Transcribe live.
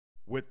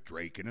With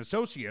Drake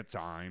Associates,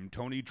 I'm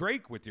Tony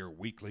Drake with your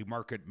weekly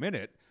market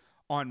minute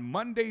on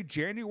Monday,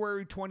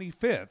 January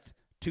 25th,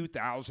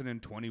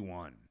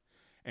 2021.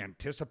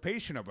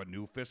 Anticipation of a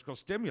new fiscal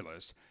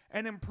stimulus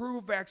and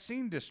improved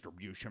vaccine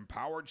distribution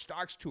powered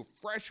stocks to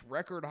fresh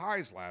record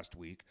highs last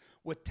week,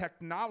 with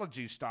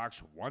technology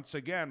stocks once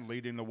again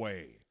leading the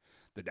way.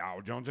 The Dow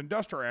Jones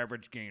Industrial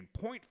Average gained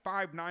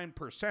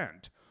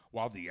 0.59%,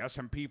 while the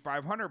S&P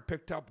 500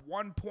 picked up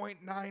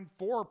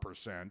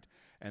 1.94%,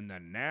 and the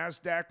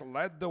Nasdaq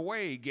led the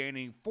way,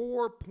 gaining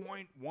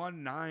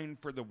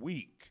 4.19% for the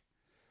week.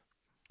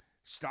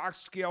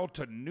 Stocks scaled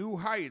to new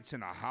heights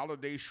in a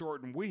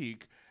holiday-shortened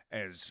week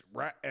as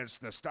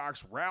the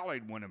stocks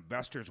rallied when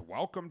investors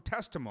welcomed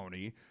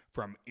testimony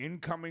from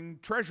incoming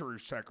Treasury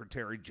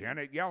Secretary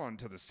Janet Yellen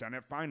to the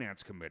Senate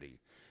Finance Committee.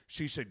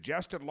 She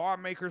suggested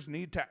lawmakers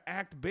need to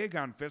act big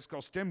on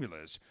fiscal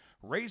stimulus,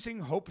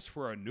 raising hopes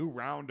for a new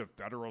round of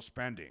federal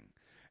spending.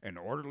 An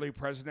orderly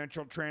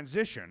presidential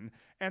transition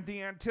and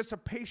the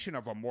anticipation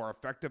of a more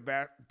effective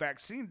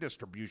vaccine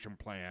distribution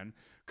plan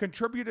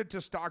contributed to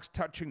stocks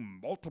touching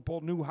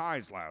multiple new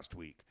highs last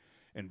week.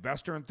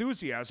 Investor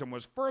enthusiasm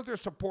was further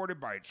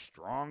supported by its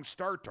strong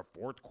start to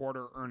fourth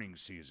quarter earnings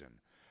season.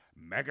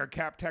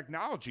 Mega-cap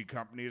technology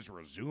companies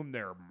resumed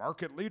their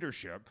market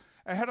leadership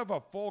ahead of a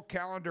full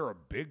calendar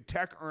of big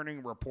tech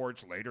earning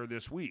reports later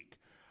this week.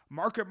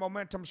 Market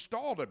momentum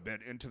stalled a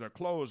bit into the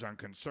close on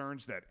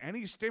concerns that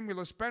any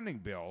stimulus spending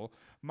bill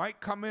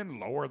might come in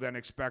lower than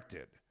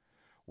expected.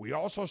 We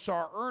also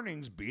saw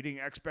earnings beating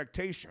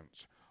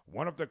expectations.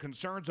 One of the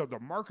concerns of the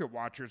market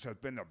watchers has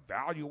been the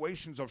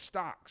valuations of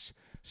stocks.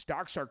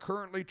 Stocks are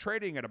currently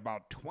trading at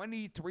about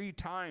 23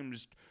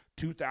 times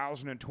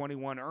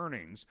 2021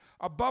 earnings,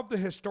 above the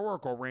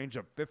historical range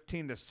of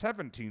 15 to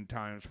 17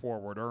 times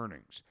forward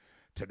earnings.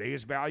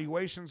 Today's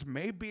valuations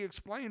may be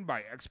explained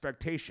by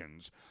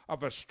expectations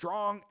of a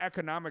strong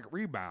economic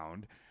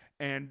rebound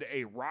and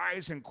a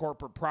rise in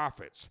corporate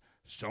profits.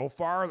 So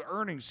far, the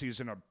earnings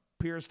season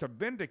appears to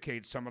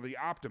vindicate some of the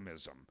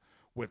optimism.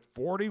 With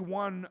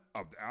 41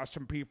 of the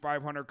S&P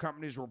 500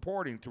 companies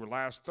reporting through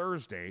last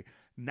Thursday,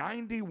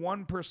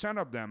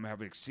 91% of them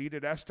have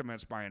exceeded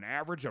estimates by an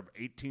average of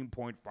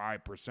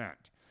 18.5%.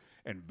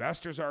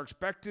 Investors are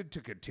expected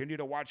to continue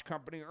to watch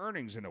company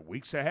earnings in the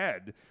weeks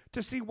ahead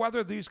to see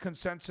whether these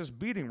consensus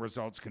beating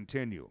results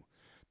continue.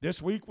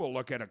 This week, we'll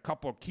look at a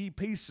couple key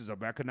pieces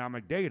of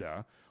economic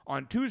data.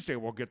 On Tuesday,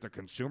 we'll get the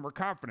Consumer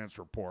Confidence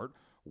Report,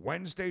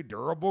 Wednesday,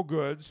 durable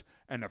goods,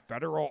 and the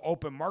Federal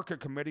Open Market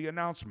Committee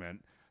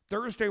announcement.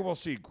 Thursday, we'll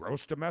see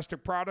gross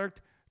domestic product,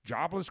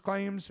 jobless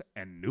claims,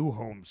 and new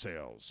home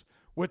sales.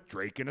 With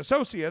Drake &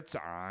 Associates,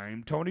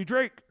 I'm Tony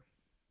Drake.